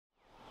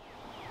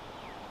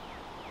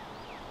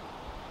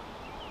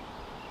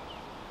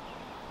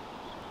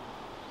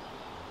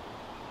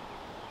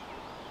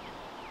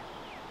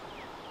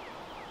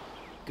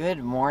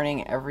Good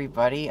morning,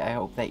 everybody. I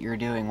hope that you're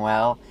doing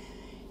well.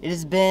 It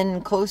has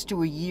been close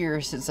to a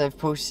year since I've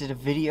posted a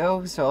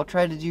video, so I'll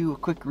try to do a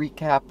quick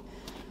recap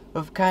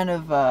of kind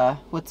of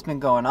what's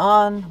been going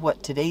on,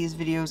 what today's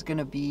video is going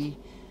to be,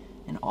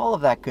 and all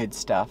of that good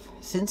stuff.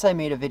 Since I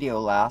made a video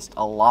last,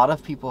 a lot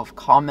of people have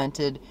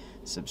commented,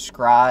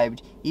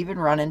 subscribed, even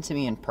run into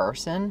me in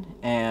person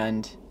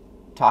and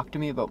talked to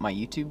me about my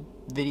YouTube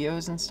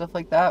videos and stuff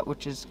like that,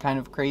 which is kind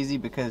of crazy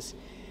because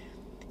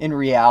in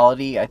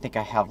reality, I think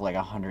I have like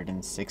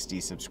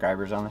 160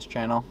 subscribers on this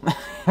channel.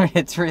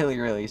 It's really,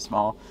 really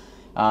small.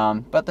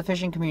 But the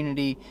fishing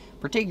community,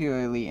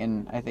 particularly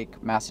in, I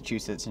think,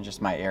 Massachusetts and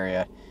just my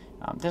area,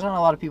 there's not a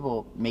lot of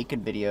people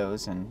making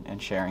videos and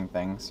sharing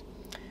things.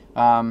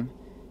 So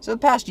the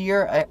past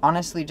year, I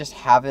honestly just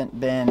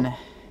haven't been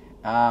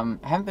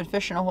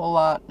fishing a whole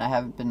lot. I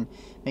haven't been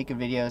making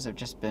videos. I've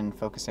just been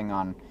focusing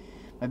on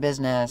my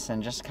business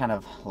and just kind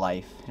of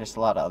life, just a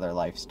lot of other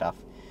life stuff.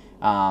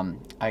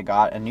 I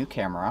got a new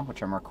camera,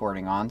 which I'm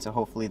recording on, so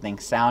hopefully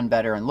things sound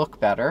better and look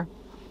better.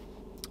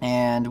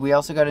 And we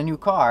also got a new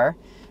car,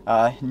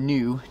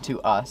 new to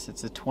us.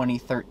 It's a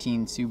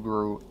 2013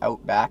 Subaru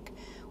Outback,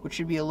 which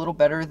should be a little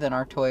better than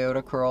our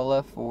Toyota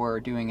Corolla for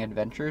doing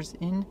adventures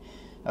in.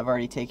 I've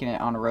already taken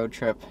it on a road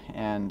trip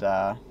and,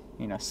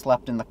 you know,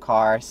 slept in the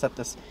car, set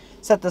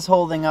this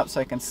whole thing up so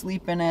I can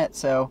sleep in it.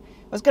 So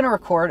I was going to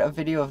record a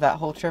video of that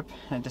whole trip,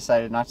 and I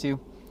decided not to.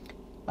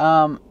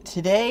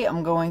 Today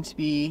I'm going to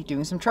be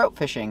doing some trout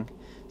fishing,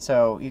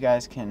 so you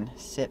guys can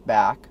sit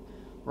back,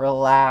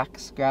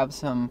 relax, grab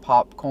some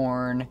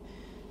popcorn,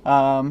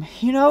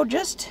 you know,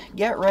 just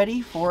get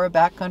ready for a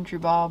Backcountry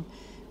Bob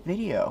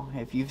video.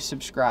 If you've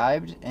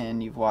subscribed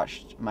and you've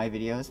watched my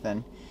videos,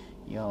 then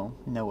you'll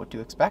know what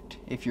to expect.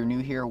 If you're new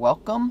here,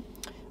 welcome.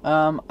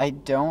 I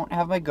don't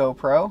have my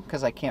GoPro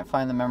because I can't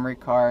find the memory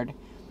card.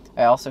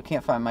 I also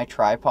can't find my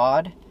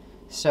tripod,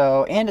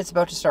 and it's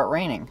about to start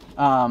raining.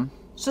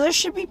 So this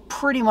should be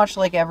pretty much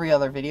like every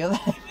other video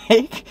that I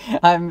make.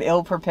 I'm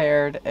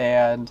ill-prepared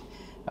and,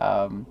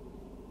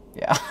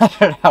 yeah, I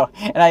don't know.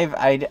 And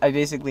I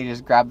basically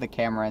just grab the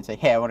camera and say,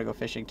 hey, I want to go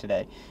fishing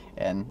today.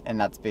 And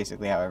that's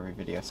basically how every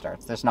video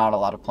starts. There's not a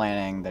lot of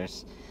planning.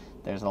 There's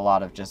a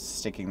lot of just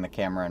sticking the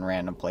camera in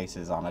random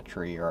places on a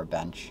tree or a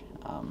bench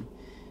and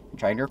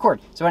trying to record.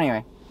 So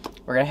anyway,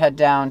 we're going to head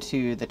down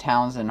to the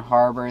Townsend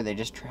Harbor. They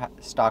just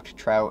stocked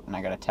trout, and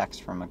I got a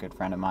text from a good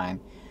friend of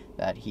mine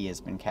that he has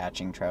been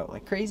catching trout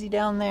like crazy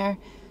down there.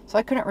 So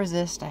I couldn't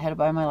resist. I had to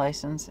buy my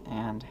license,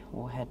 and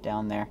we'll head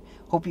down there.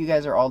 Hope you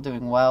guys are all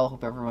doing well.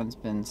 Hope everyone's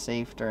been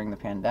safe during the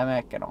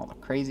pandemic and all the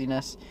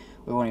craziness.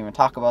 We won't even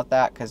talk about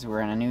that because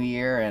we're in a new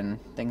year and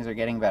things are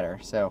getting better.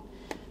 So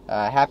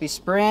happy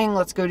spring.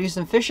 Let's go do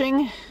some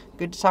fishing.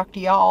 Good to talk to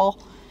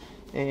y'all.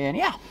 And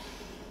yeah.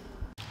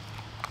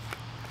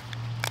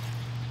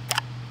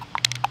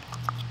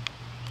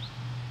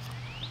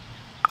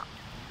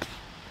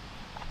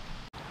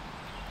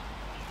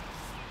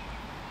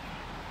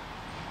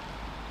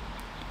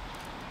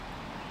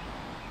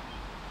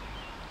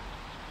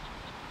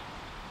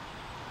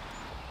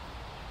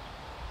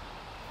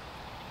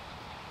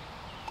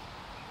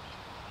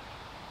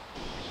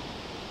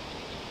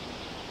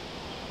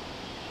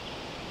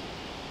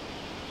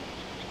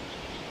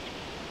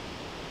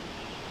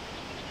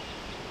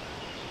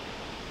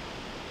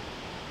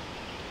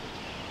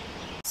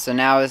 So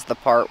now is the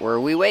part where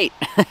we wait.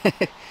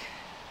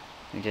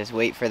 We just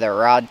wait for the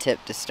rod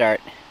tip to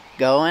start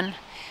going.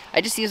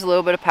 I just use a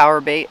little bit of power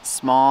bait,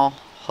 small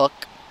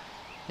hook,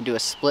 and do a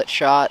split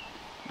shot,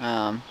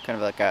 kind of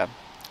like a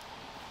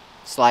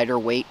slider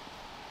weight.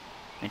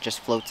 It just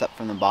floats up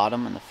from the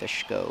bottom and the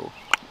fish go,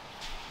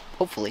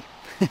 hopefully.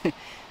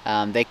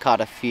 They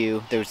caught a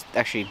few. There was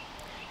actually,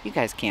 you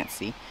guys can't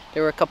see,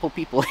 there were a couple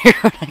people here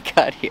when I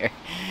got here.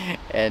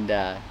 And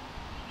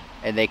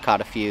they caught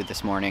a few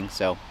this morning,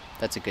 so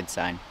that's a good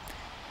sign.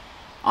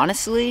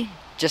 Honestly,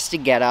 just to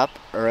get up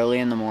early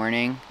in the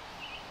morning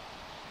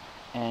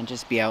and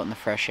just be out in the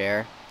fresh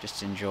air,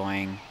 just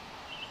enjoying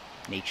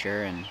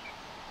nature and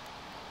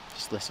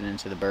just listening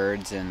to the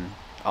birds and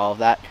all of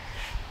that,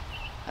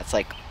 that's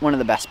like one of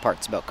the best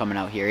parts about coming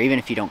out here, even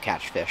if you don't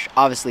catch fish.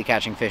 Obviously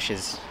catching fish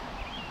is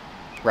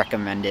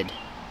recommended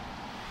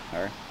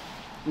or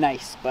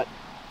nice, but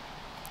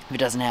if it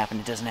doesn't happen,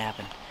 it doesn't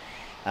happen.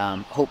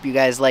 Hope you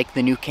guys like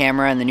the new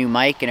camera and the new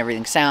mic and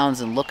everything sounds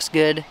and looks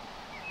good.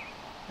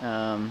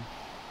 Yeah,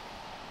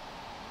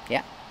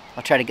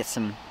 I'll try to get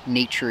some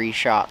nature-y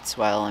shots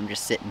while I'm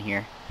just sitting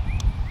here.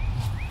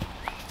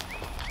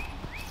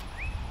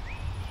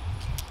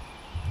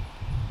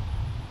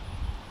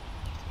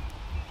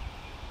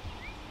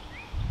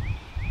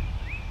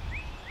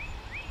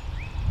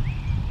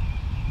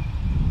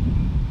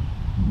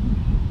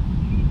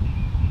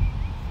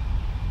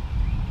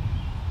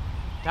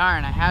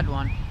 Darn, I had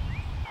one.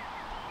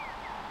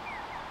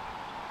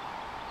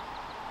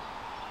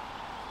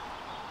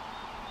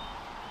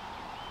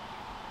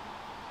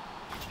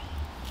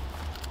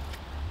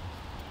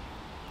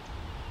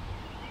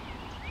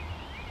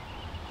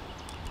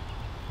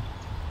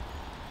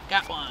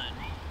 Got one.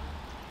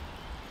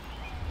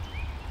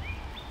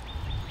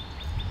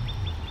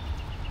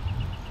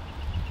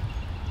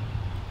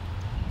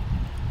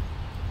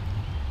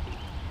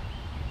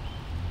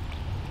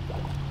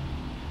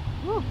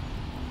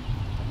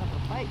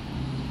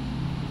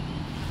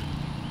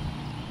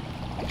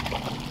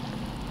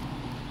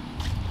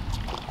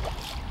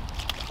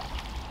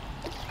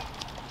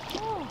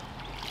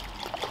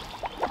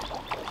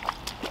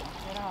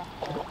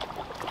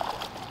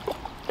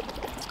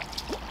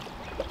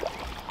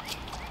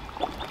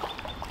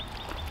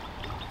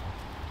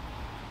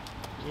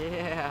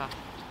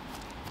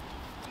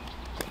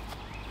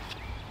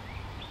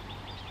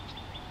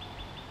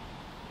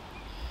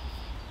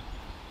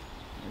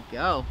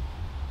 Go.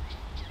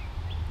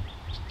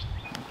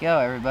 Go,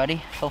 everybody.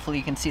 Hopefully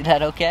you can see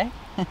that okay.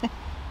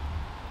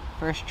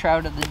 First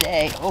trout of the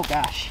day. Oh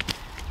gosh.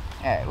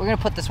 Alright, we're gonna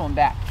put this one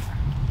back.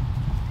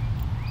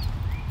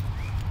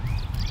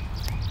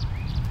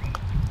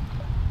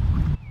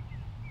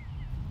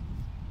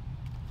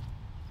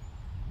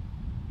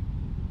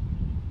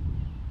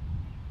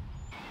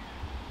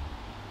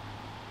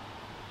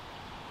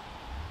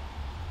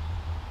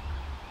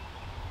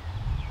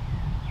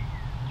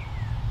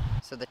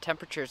 So the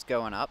temperature's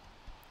going up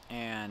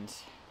and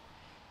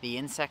the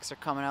insects are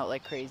coming out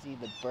like crazy.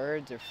 The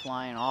birds are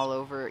flying all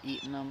over,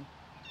 eating them.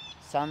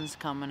 Sun's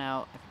coming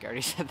out. I think I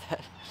already said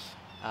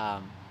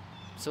that.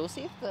 So we'll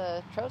see if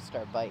the trout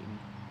start biting.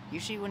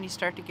 Usually when you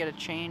start to get a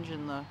change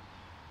in the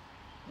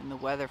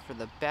weather for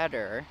the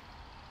better,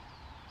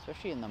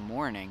 especially in the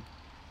morning,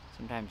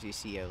 sometimes you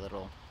see a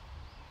little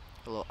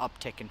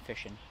uptick in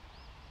fishing.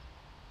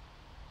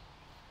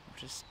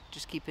 Just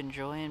keep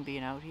enjoying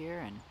being out here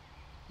and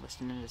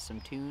listening to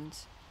some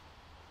tunes.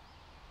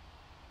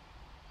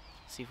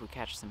 See if we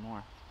catch some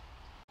more.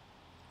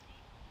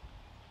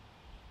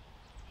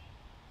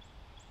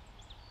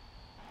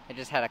 I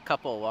just had a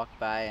couple walk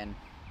by and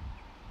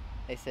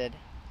they said,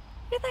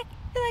 you're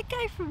that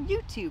guy from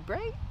YouTube,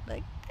 right?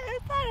 Like, I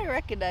thought I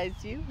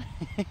recognized you.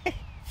 It's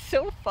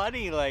so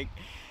funny, like,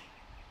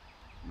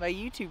 my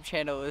YouTube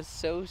channel is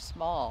so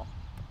small,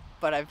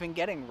 but I've been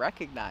getting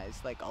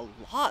recognized like a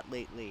lot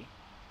lately.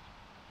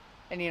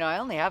 And you know, I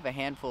only have a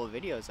handful of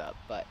videos up,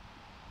 but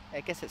I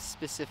guess it's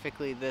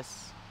specifically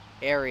this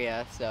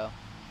area, so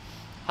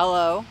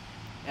hello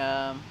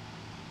to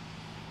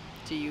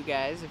you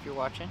guys if you're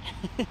watching.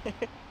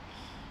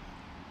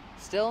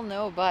 Still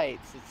no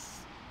bites.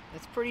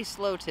 It's pretty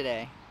slow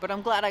today, but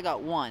I'm glad I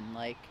got one.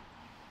 Like,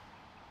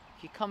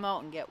 if you come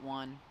out and get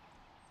one,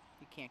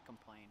 you can't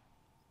complain.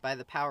 By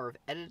the power of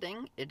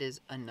editing, it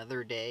is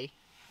another day.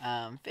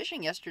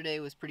 Fishing yesterday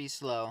was pretty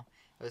slow.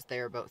 I was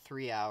there about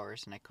 3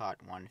 hours and I caught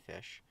one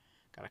fish.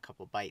 Got a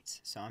couple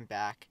bites, so I'm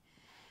back.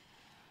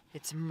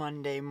 It's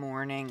Monday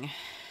morning.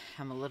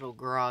 I'm a little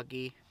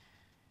groggy.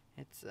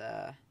 It's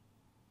the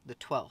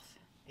 12th,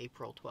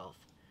 April 12th.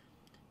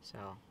 So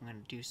I'm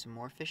going to do some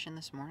more fishing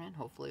this morning.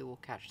 Hopefully we'll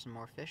catch some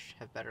more fish,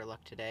 have better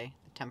luck today.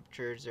 The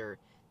temperatures are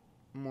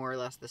more or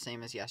less the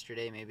same as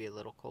yesterday, maybe a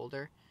little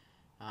colder.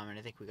 And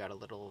I think we got a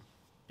little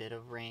bit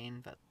of rain,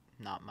 but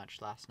not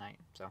much last night.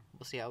 So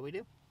we'll see how we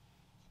do.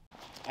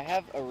 I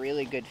have a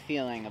really good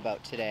feeling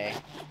about today.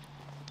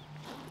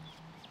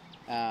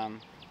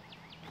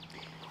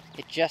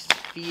 It just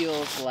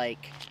feels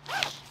like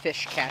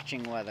fish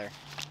catching weather.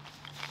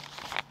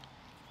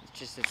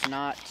 It's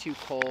not too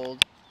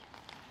cold.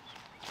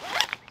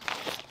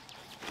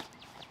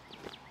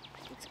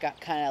 It's got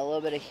kind of a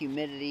little bit of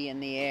humidity in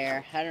the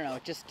air. I don't know,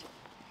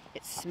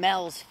 it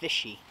smells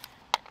fishy.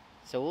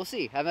 So we'll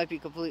see. I might be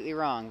completely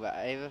wrong, but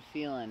I have a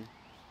feeling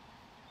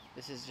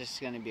this is just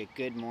going to be a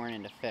good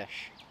morning to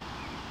fish.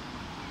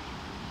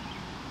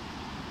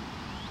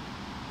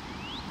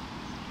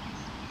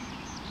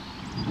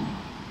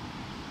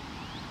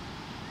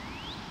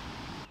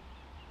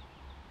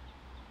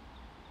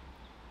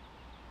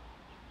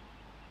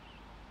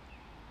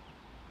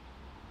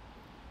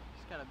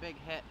 Got a big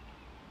hit.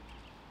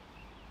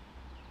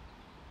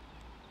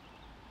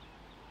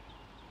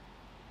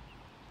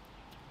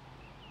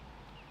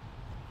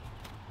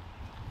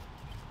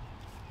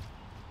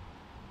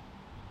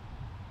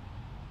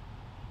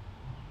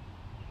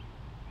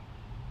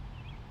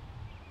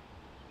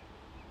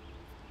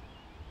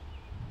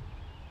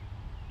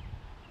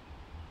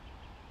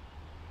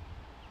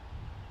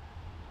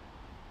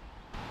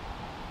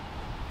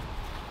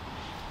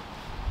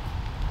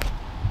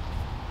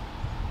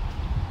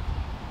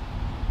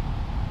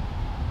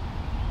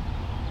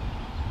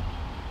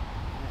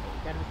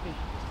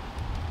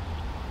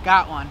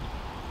 Got one.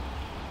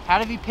 Had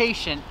to be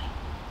patient.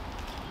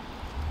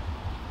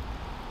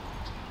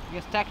 I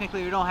guess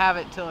technically we don't have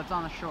it until it's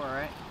on the shore,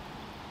 right?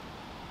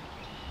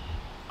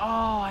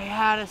 Oh, I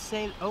had to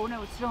say. Oh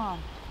no, it's still on.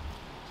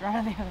 It's right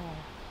on the other way.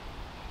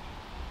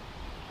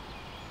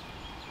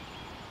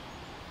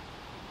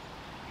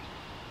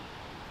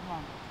 Come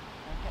on.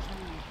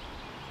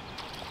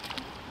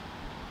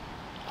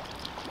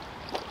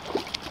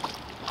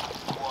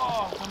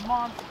 Whoa, it's a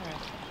monster.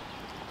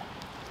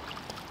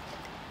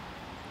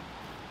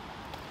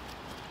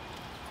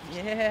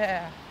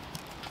 Yeah.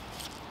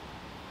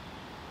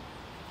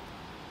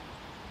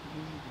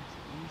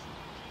 Easy.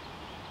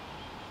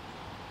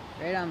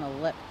 Right on the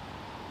lip.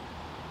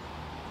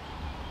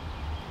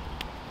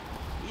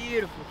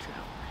 Beautiful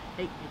trout.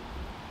 Hey.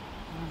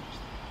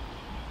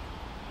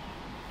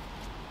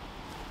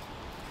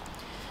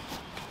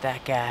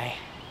 That guy.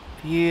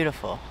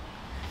 Beautiful.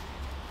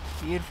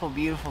 Beautiful,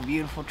 beautiful,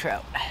 beautiful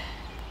trout.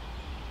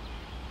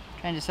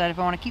 Trying to decide if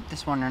I want to keep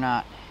this one or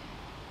not.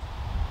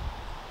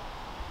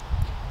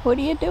 What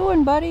are you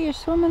doing, buddy? You're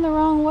swimming the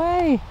wrong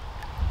way.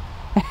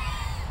 I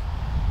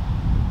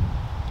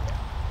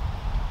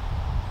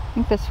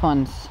think this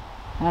one's,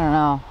 I don't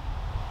know.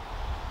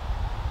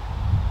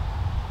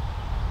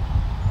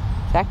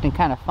 It's acting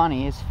kind of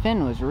funny. His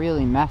fin was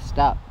really messed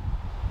up.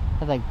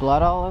 Had like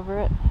blood all over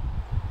it.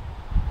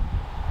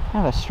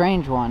 Kind of a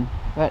strange one,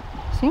 but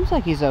seems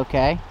like he's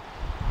okay.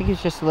 I think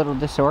he's just a little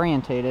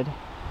disorientated.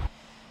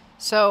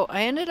 So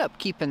I ended up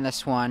keeping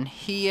this one.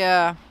 He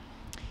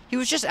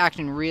was just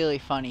acting really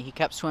funny. He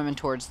kept swimming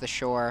towards the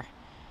shore,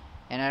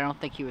 and I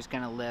don't think he was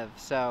gonna live.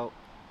 So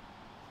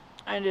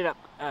I ended up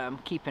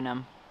keeping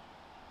him.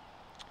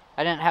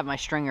 I didn't have my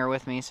stringer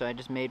with me, so I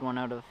just made one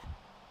out of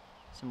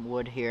some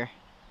wood here,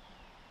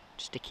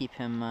 just to keep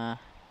him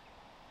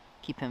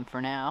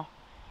for now.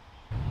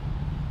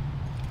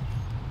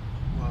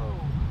 Whoa.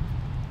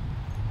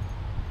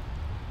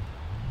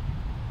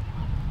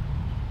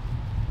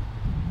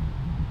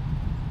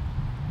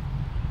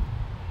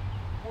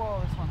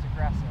 Whoa, this one's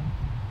aggressive.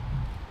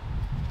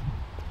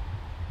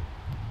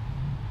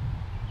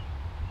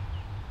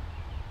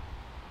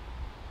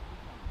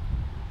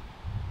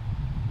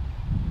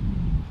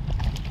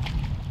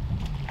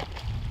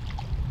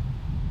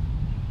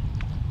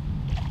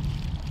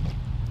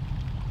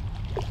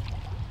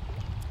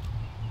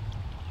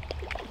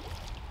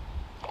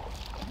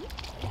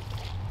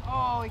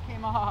 Oh, he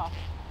came off.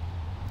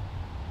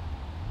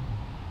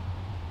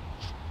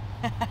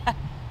 He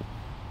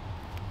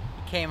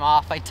came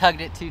off. I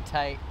tugged it too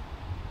tight.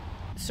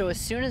 So as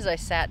soon as I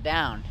sat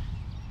down,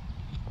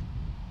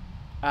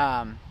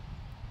 after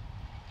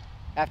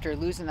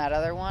losing that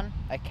other one,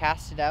 I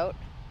cast it out.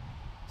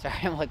 Sorry,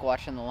 I'm like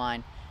watching the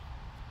line.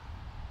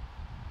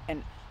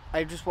 And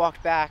I just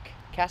walked back,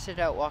 cast it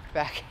out, walked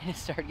back, and it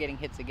started getting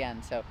hits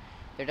again. So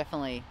they're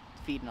definitely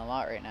feeding a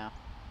lot right now.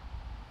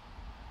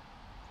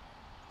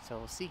 So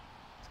we'll see.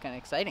 It's kind of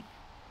exciting.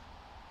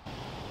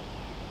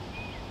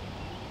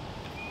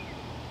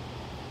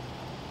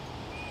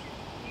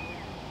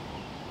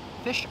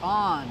 Fish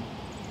on.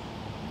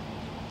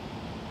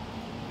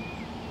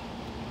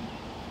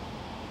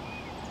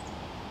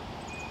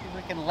 See if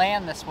we can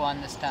land this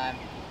one this time.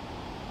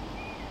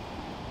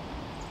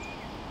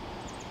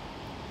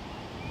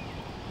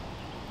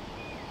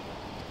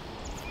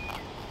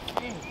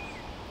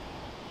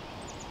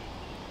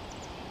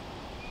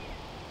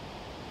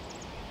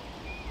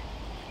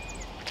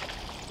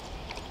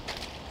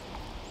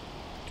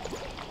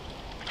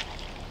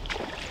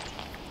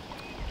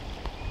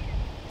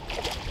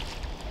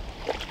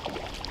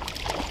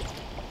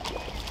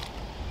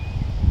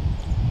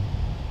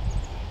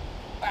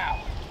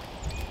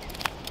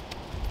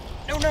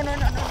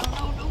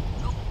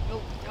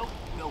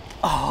 No.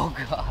 Oh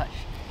gosh.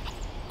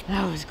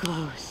 That was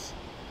close.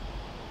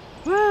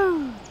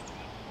 Woo!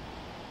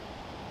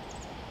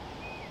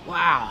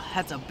 Wow,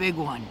 that's a big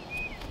one.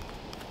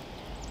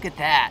 Look at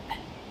that.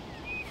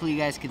 Hopefully you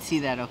guys can see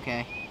that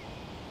okay.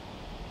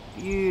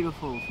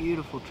 Beautiful,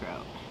 beautiful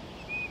trout.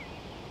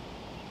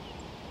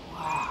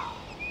 Wow.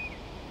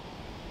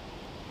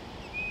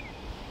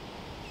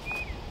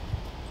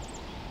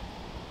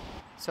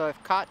 So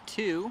I've caught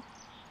two.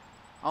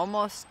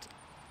 Almost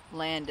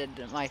landed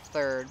my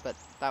third, but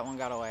that one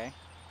got away.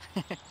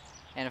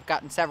 And I've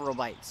gotten several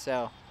bites,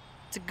 so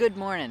it's a good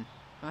morning.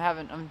 Now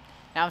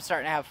I'm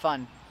starting to have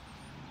fun.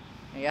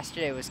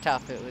 Yesterday was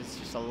tough. It was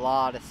just a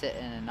lot of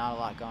sitting and not a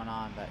lot going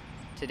on, but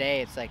today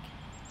it's like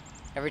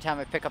every time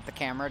I pick up the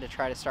camera to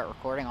try to start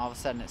recording, all of a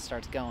sudden it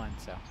starts going.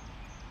 So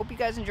hope you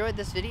guys enjoyed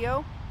this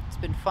video. It's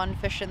been fun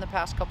fishing the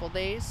past couple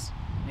days.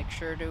 Make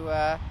sure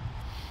to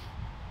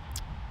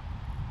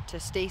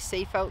stay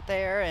safe out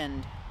there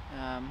and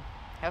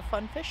have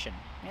fun fishing.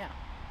 Yeah,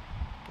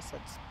 I guess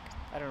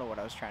I don't know what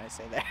I was trying to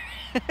say there.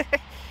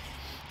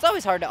 It's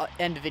always hard to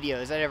end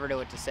videos. I never know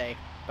what to say.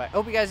 But I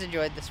hope you guys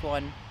enjoyed this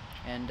one,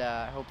 and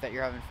I hope that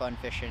you're having fun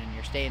fishing and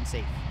you're staying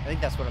safe. I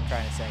think that's what I'm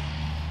trying to say.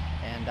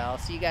 And I'll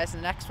see you guys in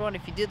the next one.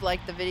 If you did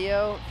like the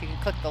video, if you can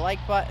click the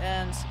like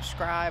button,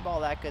 subscribe, all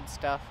that good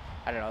stuff.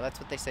 I don't know, that's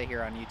what they say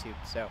here on YouTube.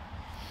 So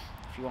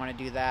if you want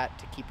to do that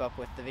to keep up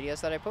with the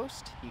videos that I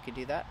post, you can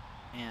do that.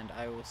 And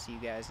I will see you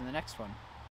guys in the next one.